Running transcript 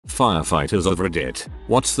Firefighters of Reddit.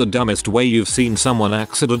 What's the dumbest way you've seen someone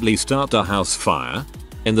accidentally start a house fire?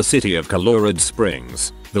 In the city of Colorado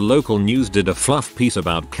Springs, the local news did a fluff piece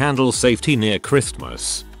about candle safety near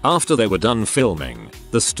Christmas. After they were done filming,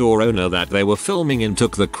 the store owner that they were filming in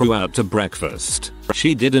took the crew out to breakfast.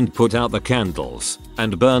 She didn't put out the candles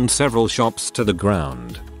and burned several shops to the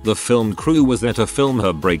ground. The film crew was there to film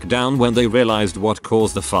her breakdown when they realized what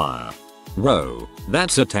caused the fire. Whoa,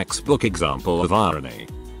 that's a textbook example of irony.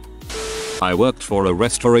 I worked for a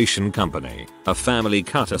restoration company. A family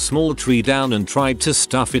cut a small tree down and tried to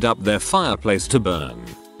stuff it up their fireplace to burn.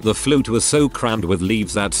 The flute was so crammed with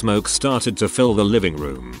leaves that smoke started to fill the living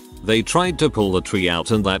room. They tried to pull the tree out,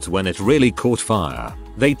 and that's when it really caught fire.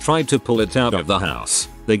 They tried to pull it out of the house.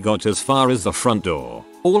 They got as far as the front door.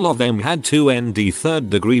 All of them had 2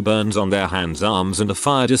 third-degree burns on their hands, arms, and the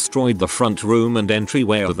fire destroyed the front room and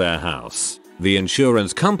entryway of their house. The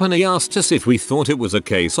insurance company asked us if we thought it was a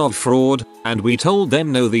case of fraud, and we told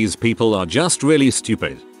them no, these people are just really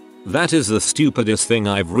stupid. That is the stupidest thing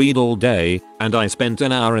I've read all day, and I spent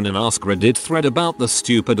an hour in an AskReddit thread about the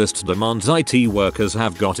stupidest demands IT workers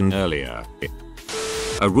have gotten earlier.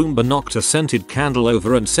 A Roomba knocked a scented candle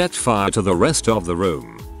over and set fire to the rest of the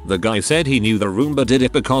room. The guy said he knew the Roomba did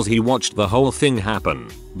it because he watched the whole thing happen,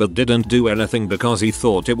 but didn't do anything because he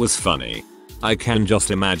thought it was funny. I can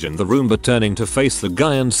just imagine the Roomba turning to face the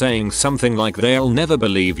guy and saying something like, "They'll never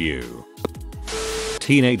believe you."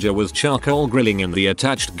 Teenager was charcoal grilling in the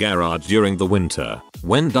attached garage during the winter.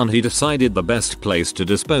 When done, he decided the best place to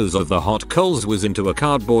dispose of the hot coals was into a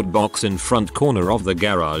cardboard box in front corner of the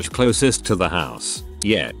garage closest to the house.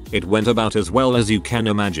 Yeah, it went about as well as you can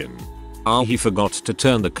imagine. He forgot to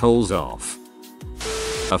turn the coals off.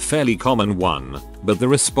 A fairly common one, but the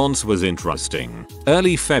response was interesting.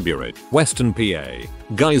 Early February, Western PA.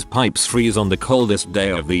 Guy's pipes freeze on the coldest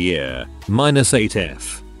day of the year, -8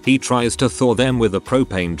 F. He tries to thaw them with a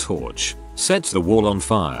propane torch, sets the wall on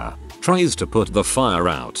fire, tries to put the fire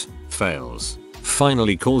out, fails.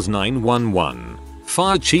 Finally calls 911.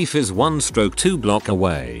 Fire chief is 1/2 block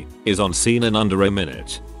away, is on scene in under a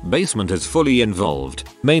minute. Basement is fully involved,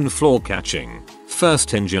 main floor catching.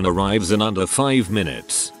 First engine arrives in under 5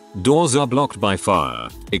 minutes. Doors are blocked by fire.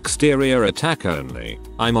 Exterior attack only.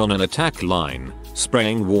 I'm on an attack line,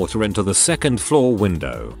 spraying water into the second floor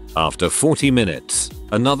window. After 40 minutes,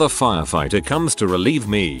 another firefighter comes to relieve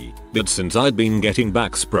me, but since I'd been getting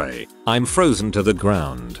back spray, I'm frozen to the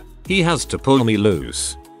ground. He has to pull me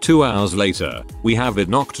loose. 2 hours later, we have it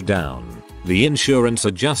knocked down. The insurance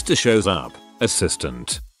adjuster shows up.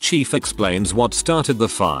 Assistant chief explains what started the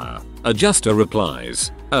fire. Adjuster replies,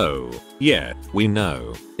 "Oh, yeah, we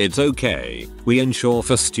know. It's okay. We insure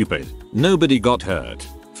for stupid. Nobody got hurt.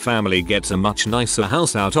 Family gets a much nicer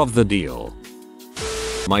house out of the deal."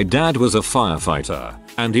 My dad was a firefighter,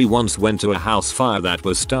 and he once went to a house fire that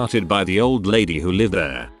was started by the old lady who lived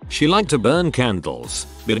there. She liked to burn candles,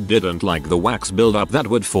 but didn't like the wax buildup that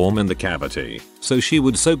would form in the cavity, so she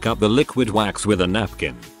would soak up the liquid wax with a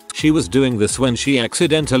napkin. She was doing this when she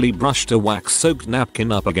accidentally brushed a wax-soaked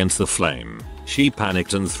napkin up against the flame. She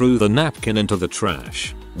panicked and threw the napkin into the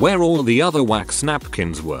trash, where all the other wax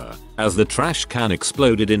napkins were. As the trash can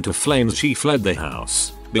exploded into flames, she fled the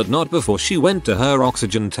house, but not before she went to her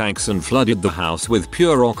oxygen tanks and flooded the house with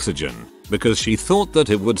pure oxygen, because she thought that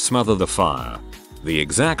it would smother the fire. The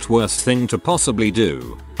exact worst thing to possibly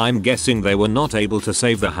do. I'm guessing they were not able to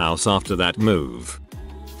save the house after that move.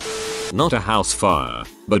 Not a house fire,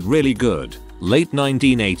 but really good. Late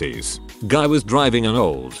 1980s. Guy was driving an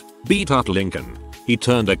old, beat up Lincoln. He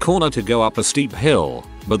turned a corner to go up a steep hill,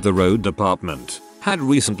 but the road department had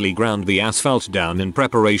recently ground the asphalt down in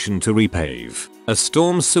preparation to repave. A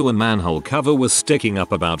storm sewer manhole cover was sticking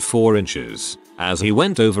up about 4 inches. As he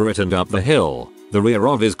went over it and up the hill, the rear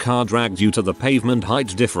of his car dragged due to the pavement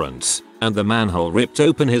height difference, and the manhole ripped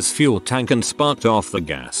open his fuel tank and sparked off the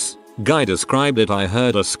gas. Guy described it. "I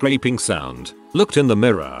heard a scraping sound, looked in the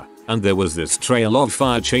mirror, and there was this trail of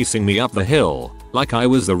fire chasing me up the hill, like I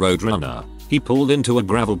was the roadrunner." He pulled into a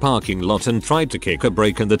gravel parking lot and tried to kick a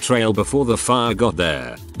brake in the trail before the fire got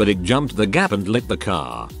there, but it jumped the gap and lit the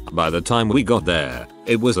car. By the time we got there,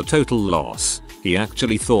 it was a total loss. He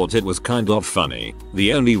actually thought it was kind of funny.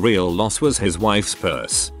 The only real loss was his wife's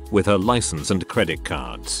purse, with her license and credit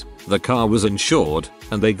cards. The car was insured,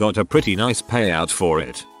 and they got a pretty nice payout for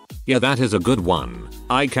it. Yeah, that is a good one.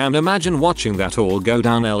 I can imagine watching that all go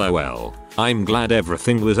down, lol. I'm glad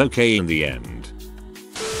everything was okay in the end.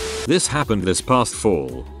 This happened this past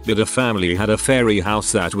fall, but a family had a fairy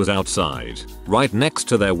house that was outside, right next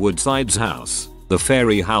to their Woodside's house. The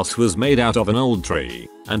fairy house was made out of an old tree,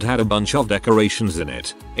 and had a bunch of decorations in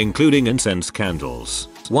it, including incense candles.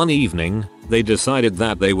 One evening, they decided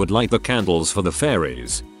that they would light the candles for the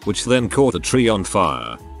fairies, which then caught the tree on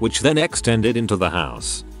fire, which then extended into the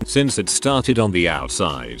house. Since it started on the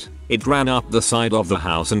outside, it ran up the side of the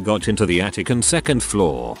house and got into the attic and second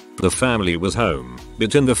floor. The family was home,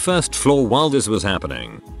 but in the first floor while this was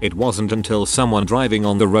happening. It wasn't until someone driving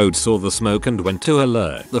on the road saw the smoke and went to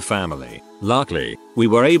alert the family. Luckily, we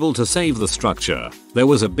were able to save the structure. There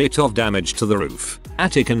was a bit of damage to the roof,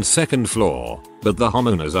 attic and second floor, but the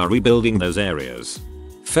homeowners are rebuilding those areas.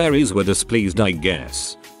 Fairies were displeased, I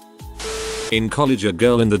guess. In college, a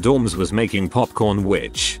girl in the dorms was making popcorn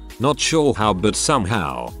which, not sure how but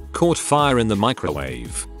somehow, caught fire in the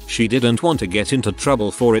microwave. She didn't want to get into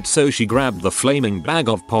trouble for it, so she grabbed the flaming bag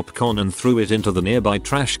of popcorn and threw it into the nearby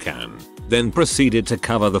trash can. Then proceeded to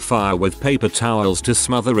cover the fire with paper towels to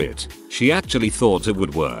smother it. She actually thought it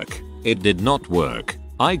would work. It did not work.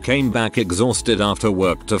 I came back exhausted after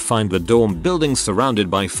work to find the dorm building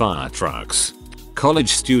surrounded by fire trucks. College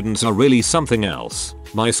students are really something else.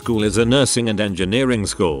 My school is a nursing and engineering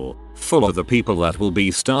school, full of the people that will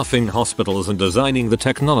be staffing hospitals and designing the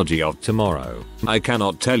technology of tomorrow. I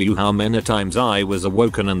cannot tell you how many times I was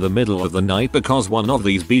awoken in the middle of the night because one of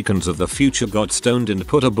these beacons of the future got stoned and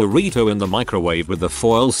put a burrito in the microwave with the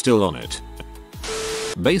foil still on it.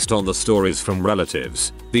 Based on the stories from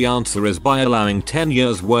relatives, the answer is by allowing 10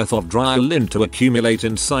 years worth of dry lint to accumulate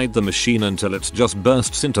inside the machine until it just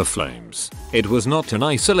bursts into flames. It was not an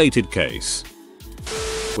isolated case.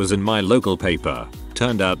 Was in my local paper.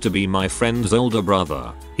 Turned out to be my friend's older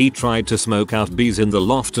brother. He tried to smoke out bees in the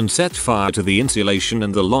loft and set fire to the insulation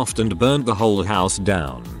in the loft and burned the whole house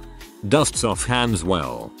down. Dusts off hands,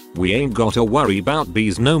 well, we ain't gotta worry about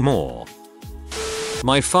bees no more.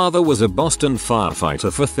 My father was a Boston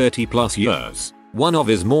firefighter for 30+ years. One of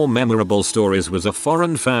his more memorable stories was a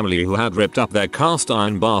foreign family who had ripped up their cast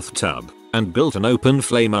iron bathtub and built an open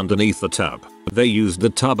flame underneath the tub. They used the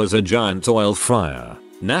tub as a giant oil fryer.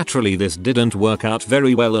 Naturally, this didn't work out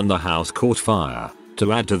very well and the house caught fire.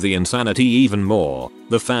 To add to the insanity even more,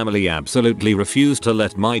 the family absolutely refused to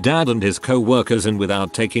let my dad and his co-workers in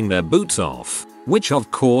without taking their boots off, which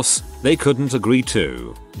of course, they couldn't agree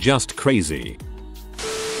to. Just crazy.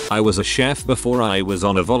 I was a chef before I was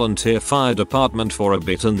on a volunteer fire department for a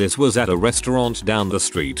bit, and this was at a restaurant down the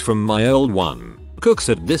street from my old one. Cooks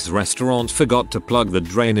at this restaurant forgot to plug the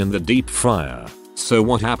drain in the deep fryer. So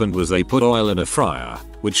what happened was they put oil in a fryer,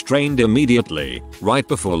 which drained immediately, right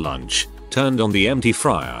before lunch, turned on the empty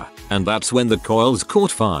fryer, and that's when the coils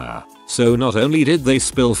caught fire. So not only did they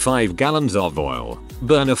spill 5 gallons of oil,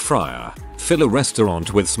 burn a fryer, fill a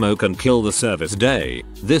restaurant with smoke and kill the service day,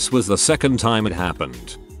 this was the second time it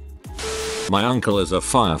happened. My uncle is a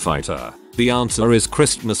firefighter. The answer is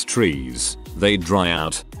Christmas trees. They dry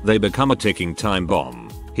out, they become a ticking time bomb.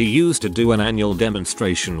 He used to do an annual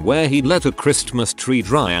demonstration where he'd let a Christmas tree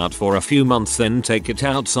dry out for a few months, then take it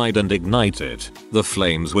outside and ignite it. The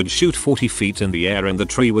flames would shoot 40 feet in the air and the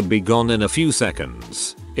tree would be gone in a few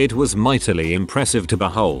seconds. It was mightily impressive to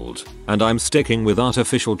behold, and I'm sticking with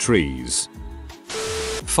artificial trees.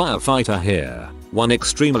 Firefighter here. One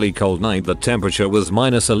extremely cold night, the temperature was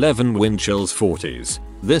 -11, wind chills 40s.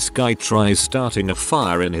 This guy tries starting a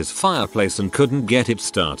fire in his fireplace and couldn't get it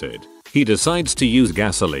started. He decides to use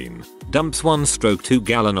gasoline, dumps 1/2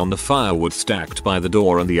 gallon on the firewood stacked by the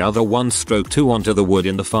door and the other 1/2 onto the wood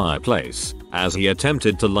in the fireplace. As he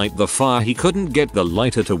attempted to light the fire, he couldn't get the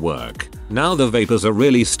lighter to work. Now the vapors are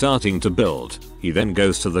really starting to build. He then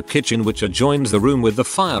goes to the kitchen, which adjoins the room with the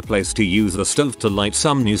fireplace, to use the stove to light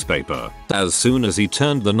some newspaper. As soon as he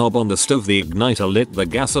turned the knob on the stove, the igniter lit the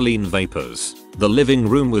gasoline vapors. The living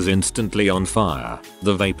room was instantly on fire.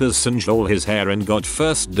 The vapors singed all his hair and got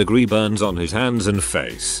first-degree burns on his hands and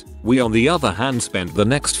face. We on the other hand spent the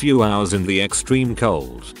next few hours in the extreme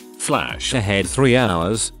cold. Flash ahead 3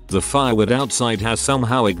 hours, the firewood outside has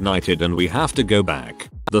somehow ignited and we have to go back.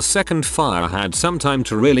 The second fire had some time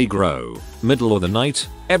to really grow. Middle of the night,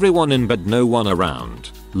 everyone in bed, no one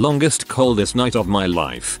around. Longest coldest night of my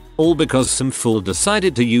life, all because some fool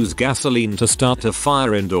decided to use gasoline to start a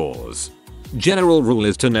fire indoors. General rule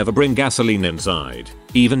is to never bring gasoline inside,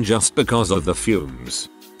 even just because of the fumes.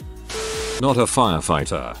 Not a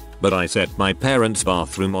firefighter, but I set my parents'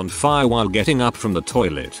 bathroom on fire while getting up from the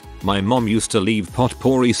toilet. My mom used to leave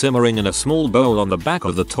potpourri simmering in a small bowl on the back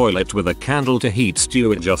of the toilet with a candle to heat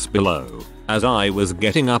stew it just below. As I was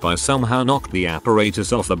getting up, I somehow knocked the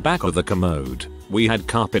apparatus off the back of the commode. We had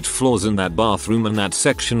carpet floors in that bathroom and that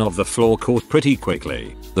section of the floor caught pretty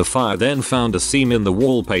quickly. The fire then found a seam in the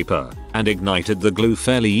wallpaper and ignited the glue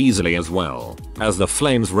fairly easily as well. As the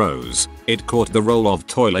flames rose, it caught the roll of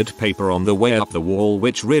toilet paper on the way up the wall,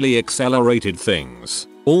 which really accelerated things.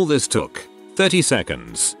 All this took 30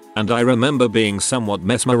 seconds, and I remember being somewhat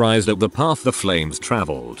mesmerized at the path the flames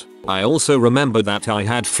traveled. I also remember that I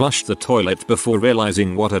had flushed the toilet before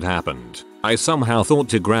realizing what had happened. I somehow thought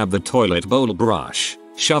to grab the toilet bowl brush,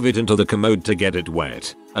 shove it into the commode to get it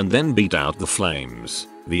wet, and then beat out the flames.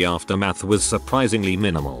 The aftermath was surprisingly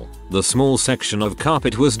minimal. The small section of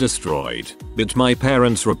carpet was destroyed, but my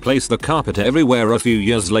parents replaced the carpet everywhere a few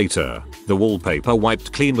years later. The wallpaper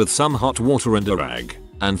wiped clean with some hot water and a rag,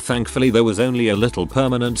 and thankfully there was only a little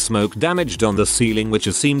permanent smoke damaged on the ceiling which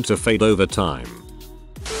has seemed to fade over time.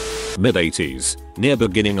 Mid-80s, near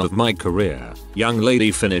beginning of my career, young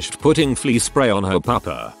lady finished putting flea spray on her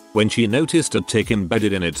pupper when she noticed a tick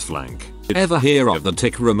embedded in its flank. Ever hear of the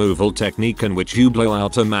tick removal technique in which you blow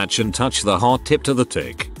out a match and touch the hot tip to the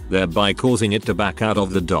tick, thereby causing it to back out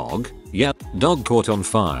of the dog? Yep, dog caught on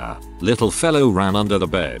fire. Little fellow ran under the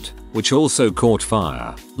bed, which also caught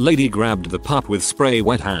fire. Lady grabbed the pup with spray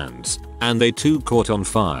wet hands, and they too caught on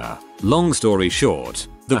fire. Long story short,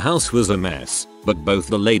 the house was a mess, but both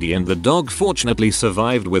the lady and the dog fortunately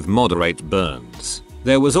survived with moderate burns.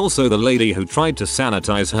 There was also the lady who tried to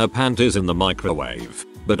sanitize her panties in the microwave,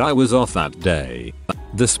 but I was off that day.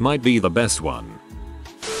 This might be the best one.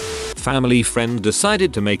 Family friend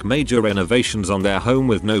decided to make major renovations on their home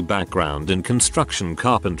with no background in construction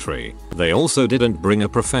carpentry. They also didn't bring a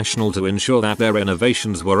professional to ensure that their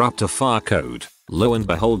renovations were up to fire code. Lo and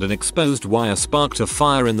behold, an exposed wire sparked a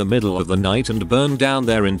fire in the middle of the night and burned down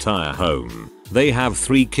their entire home. They have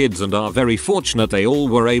 3 kids and are very fortunate they all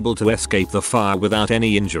were able to escape the fire without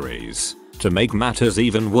any injuries. To make matters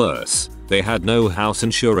even worse, they had no house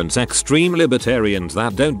insurance. Extreme libertarians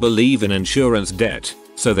that don't believe in insurance debt,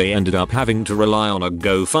 so they ended up having to rely on a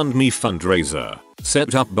GoFundMe fundraiser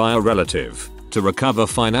set up by a relative to recover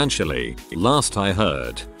financially. Last I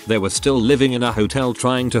heard, they were still living in a hotel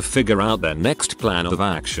trying to figure out their next plan of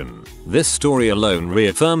action. This story alone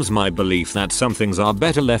reaffirms my belief that some things are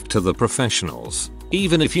better left to the professionals.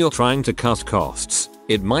 Even if you're trying to cut costs,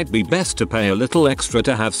 it might be best to pay a little extra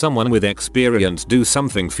to have someone with experience do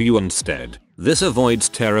something for you instead. This avoids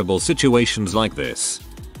terrible situations like this.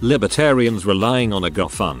 Libertarians relying on a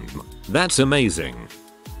GoFundMe. That's amazing.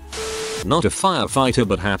 Not a firefighter,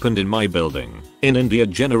 but happened in my building. In India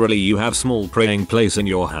generally you have small praying place in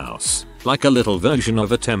your house, like a little version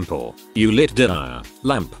of a temple. You lit diya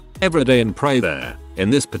lamp every day and pray there. In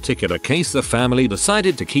this particular case the family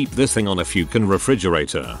decided to keep this thing on a Fukin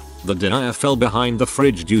refrigerator. The diya fell behind the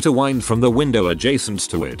fridge due to wind from the window adjacent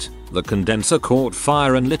to it. The condenser caught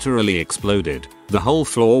fire and literally exploded. The whole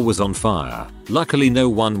floor was on fire. Luckily no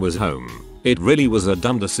one was home. It really was a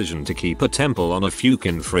dumb decision to keep a temple on a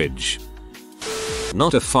Fukin fridge.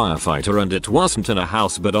 Not a firefighter, and it wasn't in a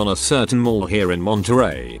house but on a certain mall here in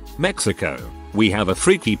Monterrey, Mexico. We have a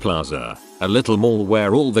freaky plaza, a little mall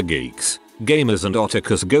where all the geeks, gamers and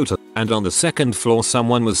otakus go to, and on the second floor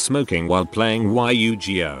someone was smoking while playing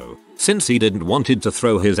Yu-Gi-Oh! Since he didn't wanted to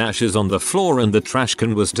throw his ashes on the floor and the trash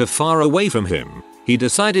can was too far away from him, he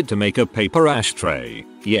decided to make a paper ashtray.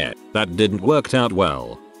 Yeah, that didn't work out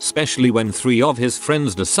well, especially when 3 of his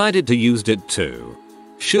friends decided to use it too.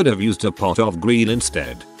 Should have used a pot of green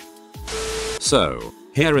instead. So,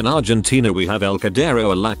 here in Argentina we have El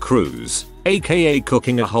Cordero a la Cruz, aka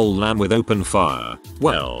cooking a whole lamb with open fire.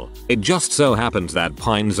 Well, it just so happens that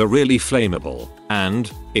pines are really flammable,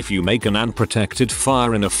 and if you make an unprotected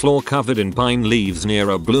fire in a floor covered in pine leaves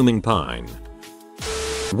near a blooming pine.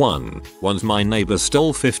 Once my neighbor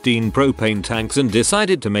stole 15 propane tanks and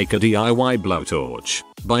decided to make a DIY blowtorch.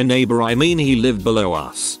 By neighbor I mean he lived below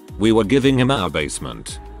us. We were giving him our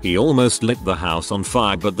basement. He almost lit the house on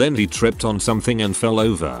fire, but then he tripped on something and fell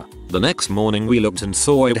over. The next morning we looked and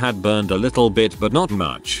saw it had burned a little bit but not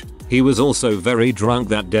much. He was also very drunk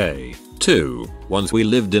that day. Once we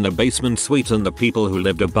lived in a basement suite and the people who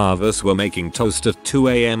lived above us were making toast at 2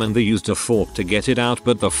 AM and they used a fork to get it out,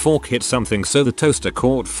 but the fork hit something so the toaster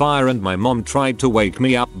caught fire and my mom tried to wake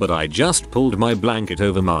me up, but I just pulled my blanket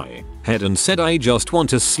over my head and said I just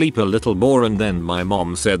want to sleep a little more, and then my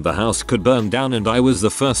mom said the house could burn down and I was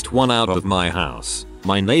the first one out of my house.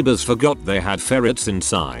 My neighbors forgot they had ferrets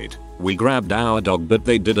inside. We grabbed our dog but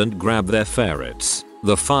they didn't grab their ferrets.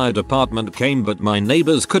 The fire department came but my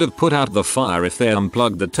neighbors could have put out the fire if they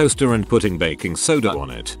unplugged the toaster and putting baking soda on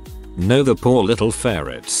it. No, the poor little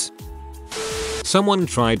ferrets. Someone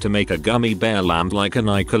tried to make a gummy bear lamp like an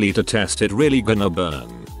Icoli to test it really gonna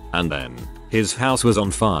burn. And then his house was on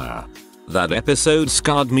fire. That episode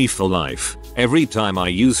scarred me for life. Every time I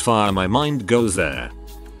use fire my mind goes there.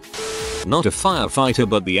 Not a firefighter,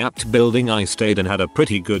 but the apt building I stayed in had a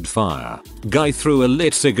pretty good fire. Guy threw a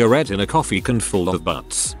lit cigarette in a coffee can full of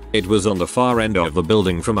butts. It was on the far end of the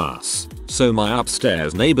building from us, so my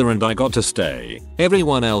upstairs neighbor and I got to stay.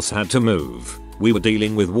 Everyone else had to move. We were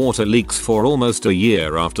dealing with water leaks for almost a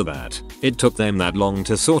year after that. It took them that long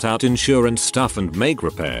to sort out insurance stuff and make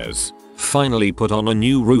repairs. Finally put on a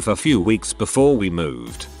new roof a few weeks before we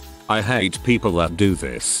moved. I hate people that do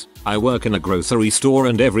this. I work in a grocery store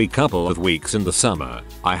and every couple of weeks in the summer,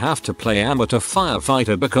 I have to play amateur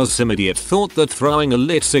firefighter because some idiot thought that throwing a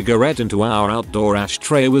lit cigarette into our outdoor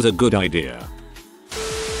ashtray was a good idea.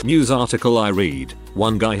 News article I read.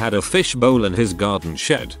 One guy had a fish bowl in his garden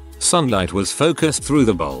shed. Sunlight was focused through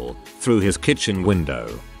the bowl, through his kitchen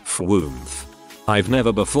window. Fwoomph. I've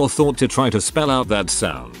never before thought to try to spell out that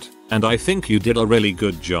sound, and I think you did a really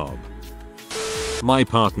good job. My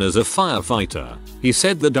partner's a firefighter. He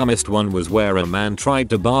said the dumbest one was where a man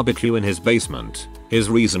tried to barbecue in his basement. His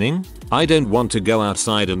reasoning? I don't want to go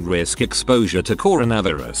outside and risk exposure to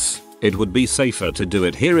coronavirus. It would be safer to do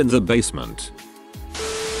it here in the basement.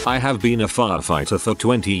 I have been a firefighter for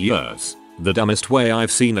 20 years. The dumbest way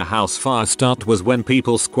I've seen a house fire start was when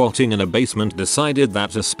people squatting in a basement decided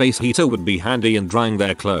that a space heater would be handy in drying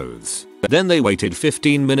their clothes. Then they waited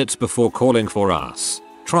 15 minutes before calling for us.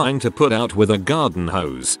 Trying to put out with a garden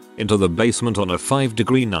hose into the basement on a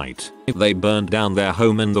 5-degree night. They burned down their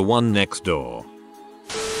home and the one next door.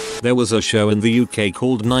 There was a show in the UK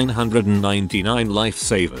called 999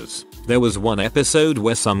 Lifesavers. There was one episode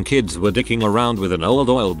where some kids were dicking around with an old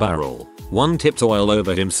oil barrel. One tipped oil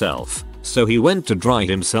over himself, so he went to dry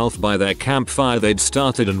himself by their campfire they'd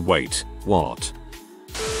started and wait, what?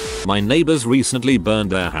 My neighbors recently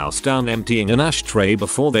burned their house down emptying an ashtray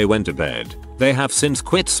before they went to bed. They have since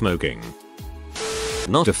quit smoking.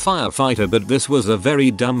 Not a firefighter, but this was a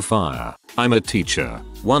very dumb fire. I'm a teacher.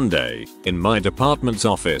 One day, in my department's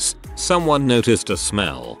office, someone noticed a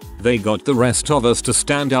smell. They got the rest of us to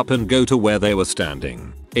stand up and go to where they were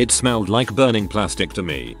standing. It smelled like burning plastic to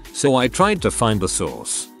me, so I tried to find the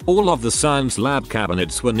source. All of the science lab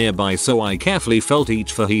cabinets were nearby, so I carefully felt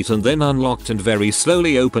each for heat and then unlocked and very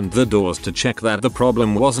slowly opened the doors to check that the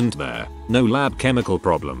problem wasn't there. No lab chemical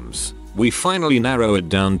problems. We finally narrow it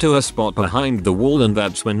down to a spot behind the wall, and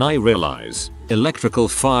that's when I realize electrical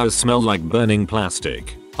fires smell like burning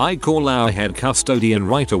plastic. I call our head custodian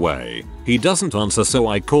right away. He doesn't answer, so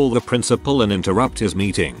I call the principal and interrupt his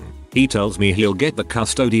meeting. He tells me he'll get the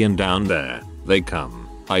custodian down there. They come.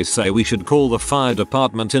 I say we should call the fire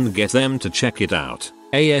department and get them to check it out.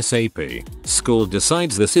 ASAP. School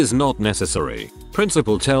decides this is not necessary.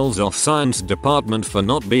 Principal tells off science department for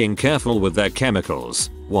not being careful with their chemicals.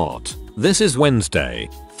 What? This is Wednesday.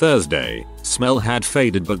 Thursday. Smell had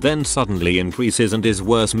faded but then suddenly increases and is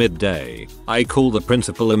worse midday. I call the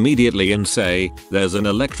principal immediately and say, there's an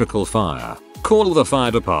electrical fire. Call the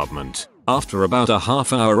fire department. After about a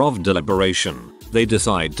half hour of deliberation, they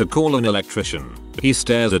decide to call an electrician. He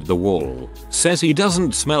stares at the wall, says he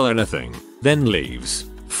doesn't smell anything, then leaves.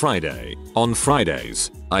 Friday. On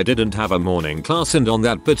Fridays, I didn't have a morning class, and on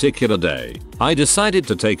that particular day, I decided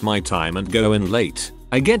to take my time and go in late.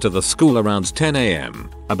 I get to the school around 10 AM.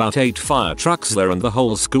 About 8 fire trucks there and the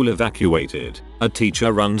whole school evacuated. A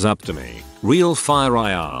teacher runs up to me. Real fire,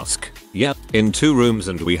 I ask. Yep, in 2 rooms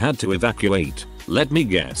and we had to evacuate. Let me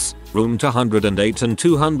guess. Room 208 and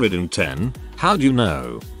 210? How'd you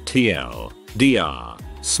know? TL. DR.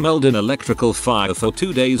 Smelled an electrical fire for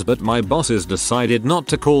 2 days, but my bosses decided not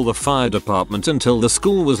to call the fire department until the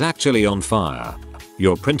school was actually on fire.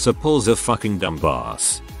 Your principal's a fucking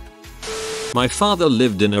dumbass. My father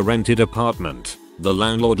lived in a rented apartment. The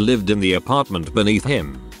landlord lived in the apartment beneath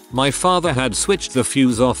him. My father had switched the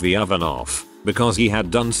fuse off the oven off because he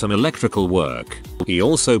had done some electrical work. He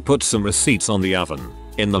also put some receipts on the oven.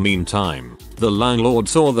 In the meantime, the landlord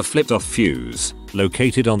saw the flipped off fuse,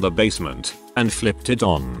 located on the basement, and flipped it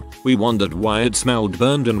on. We wondered why it smelled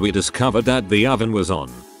burned, and we discovered that the oven was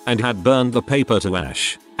on and had burned the paper to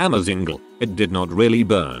ash. Amazingle, it did not really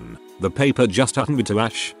burn. The paper just turned to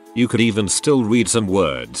ash. You could even still read some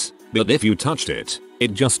words, but if you touched it,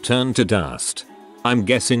 it just turned to dust. I'm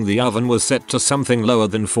guessing the oven was set to something lower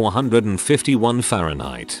than 451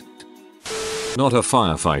 Fahrenheit. Not a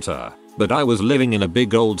firefighter, but I was living in a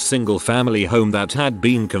big old single family home that had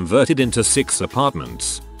been converted into 6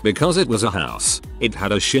 apartments. Because it was a house, it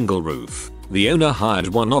had a shingle roof. The owner hired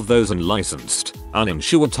one of those unlicensed,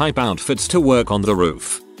 uninsured type outfits to work on the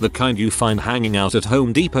roof. The kind you find hanging out at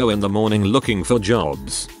Home Depot in the morning looking for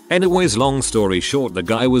jobs. Anyways, long story short, the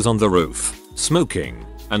guy was on the roof, smoking,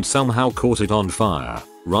 and somehow caught it on fire.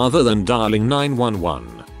 Rather than dialing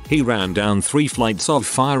 911, he ran down 3 flights of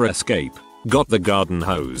fire escape, got the garden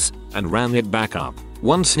hose, and ran it back up.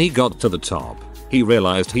 Once he got to the top, he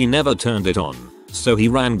realized he never turned it on. So he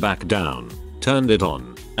ran back down, turned it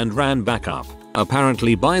on, and ran back up.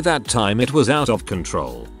 Apparently by that time it was out of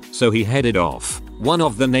control, so he headed off. One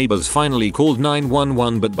of the neighbors finally called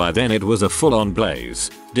 911, but by then it was a full-on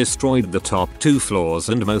blaze. Destroyed the top 2 floors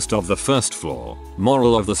and most of the first floor.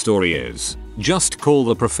 Moral of the story is, just call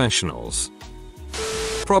the professionals.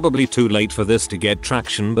 Probably too late for this to get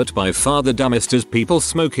traction, but by far the dumbest is people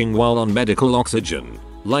smoking while on medical oxygen.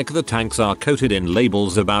 Like the tanks are coated in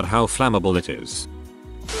labels about how flammable it is.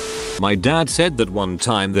 My dad said that one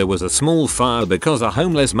time there was a small fire because a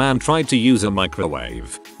homeless man tried to use a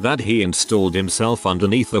microwave that he installed himself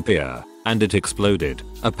underneath a pier, and it exploded.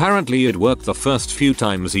 Apparently it worked the first few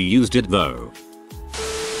times he used it though.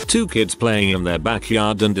 2 kids playing in their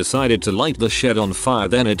backyard and decided to light the shed on fire,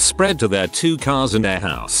 then it spread to their 2 cars and their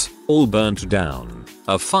house, all burnt down.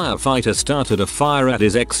 A firefighter started a fire at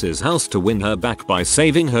his ex's house to win her back by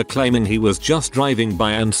saving her, claiming he was just driving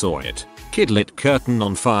by and saw it. Kid lit curtain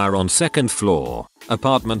on fire on 2nd floor.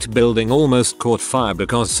 Apartment building almost caught fire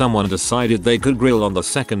because someone decided they could grill on the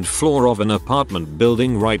 2nd floor of an apartment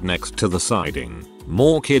building right next to the siding.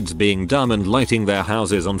 More kids being dumb and lighting their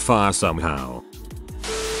houses on fire somehow.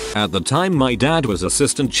 At the time my dad was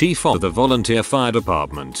assistant chief of the volunteer fire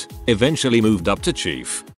department, eventually moved up to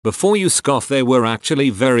chief. Before you scoff, they were actually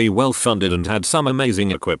very well funded and had some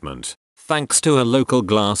amazing equipment, thanks to a local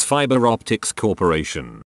glass fiber optics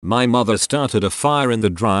corporation. My mother started a fire in the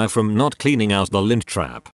dryer from not cleaning out the lint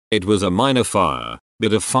trap. It was a minor fire,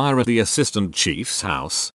 but a fire at the assistant chief's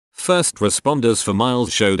house. First responders for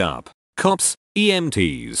miles showed up. Cops,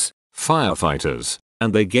 EMTs, firefighters,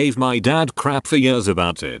 and they gave my dad crap for years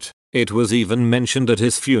about it. It was even mentioned at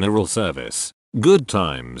his funeral service. Good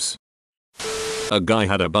times. A guy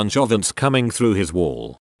had a bunch of ants coming through his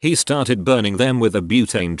wall. He started burning them with a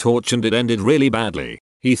butane torch and it ended really badly.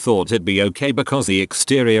 He thought it'd be okay because the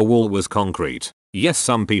exterior wall was concrete. Yes,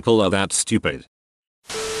 some people are that stupid.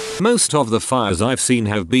 Most of the fires I've seen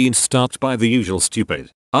have been started by the usual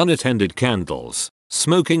stupid. Unattended candles,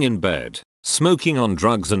 smoking in bed, smoking on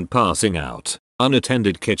drugs and passing out,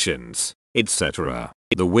 unattended kitchens, etc.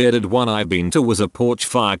 The weirdest one I've been to was a porch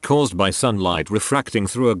fire caused by sunlight refracting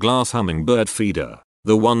through a glass hummingbird feeder.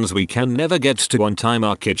 The ones we can never get to on time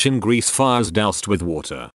are kitchen grease fires doused with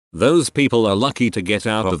water. Those people are lucky to get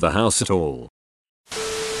out of the house at all.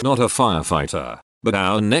 Not a firefighter, but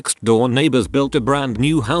our next door neighbors built a brand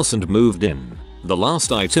new house and moved in. The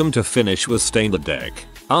last item to finish was stain the deck.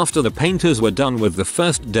 After the painters were done with the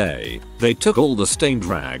first day, they took all the stained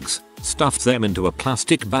rags, stuffed them into a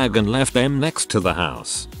plastic bag and left them next to the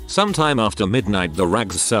house. Sometime after midnight the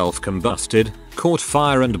rags self-combusted, caught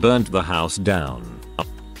fire and burnt the house down.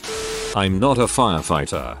 I'm not a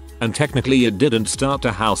firefighter, and technically it didn't start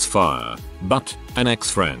a house fire, but an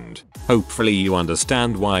ex-friend. Hopefully you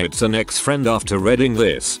understand why it's an ex-friend after reading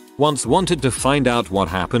this. Once wanted to find out what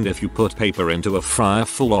happened if you put paper into a fryer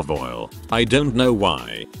full of oil. I don't know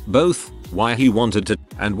why. Both why he wanted to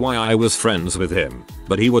and why I was friends with him,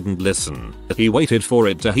 but he wouldn't listen. He waited for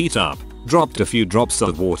it to heat up, dropped a few drops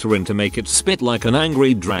of water in to make it spit like an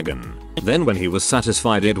angry dragon. Then when he was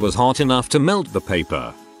satisfied it was hot enough to melt the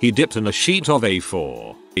paper, he dipped in a sheet of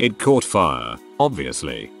A4. It caught fire,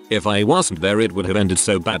 obviously. If I wasn't there it would have ended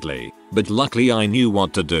so badly, but luckily I knew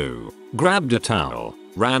what to do. Grabbed a towel,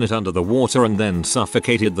 ran it under the water and then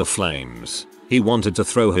suffocated the flames. He wanted to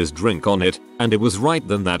throw his drink on it, and it was right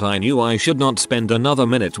then that I knew I should not spend another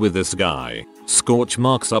minute with this guy. Scorch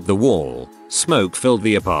marks up the wall, smoke filled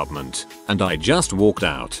the apartment, and I just walked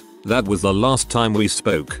out. That was the last time we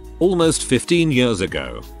spoke, almost 15 years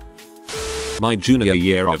ago. My junior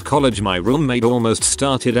year of college, my roommate almost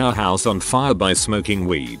started our house on fire by smoking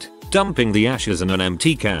weed, dumping the ashes in an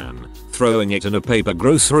empty can, throwing it in a paper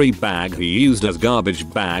grocery bag he used as garbage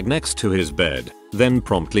bag next to his bed, then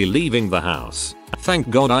promptly leaving the house.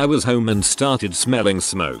 Thank God I was home and started smelling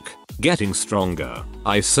smoke, getting stronger.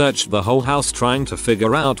 I searched the whole house trying to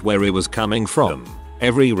figure out where it was coming from.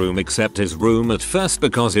 Every room except his room at first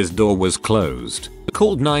because his door was closed.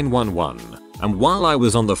 Called 911. And while I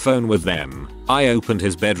was on the phone with them, I opened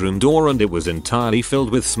his bedroom door and it was entirely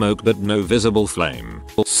filled with smoke but no visible flame.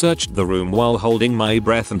 Searched the room while holding my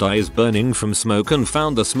breath and eyes burning from smoke and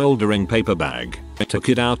found the smoldering paper bag. I took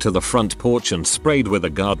it out to the front porch and sprayed with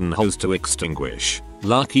a garden hose to extinguish.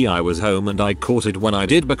 Lucky I was home and I caught it when I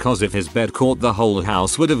did, because if his bed caught the whole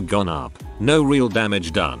house would have gone up. No real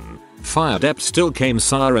damage done. Fire depth still came,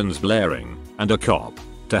 sirens blaring, and a cop,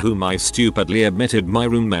 to whom I stupidly admitted my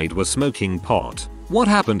roommate was smoking pot. What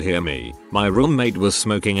happened here? Me. My roommate was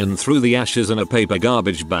smoking and threw the ashes in a paper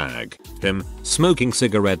garbage bag. Him. Smoking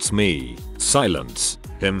cigarettes. Me. Silence.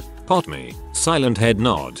 Him. Pot. Me. Silent head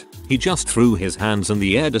nod. He just threw his hands in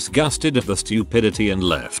the air disgusted at the stupidity and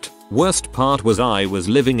left. Worst part was I was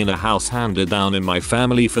living in a house handed down in my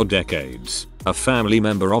family for decades. A family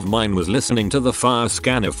member of mine was listening to the fire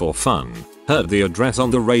scanner for fun, heard the address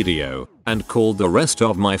on the radio, and called the rest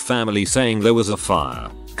of my family saying there was a fire.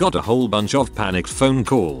 Got a whole bunch of panicked phone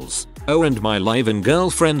calls. Oh, and my live-in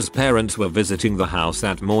girlfriend's parents were visiting the house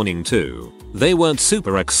that morning too. They weren't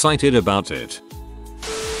super excited about it.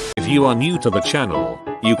 If you are new to the channel,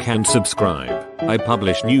 you can subscribe. I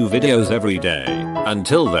publish new videos every day.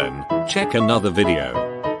 Until then, check another video.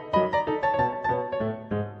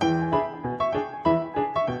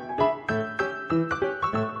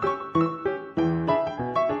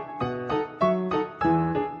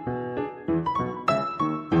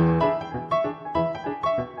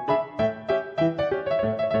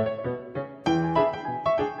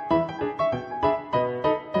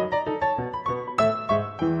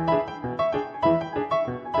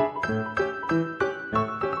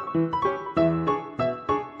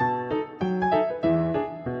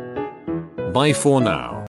 Bye for now.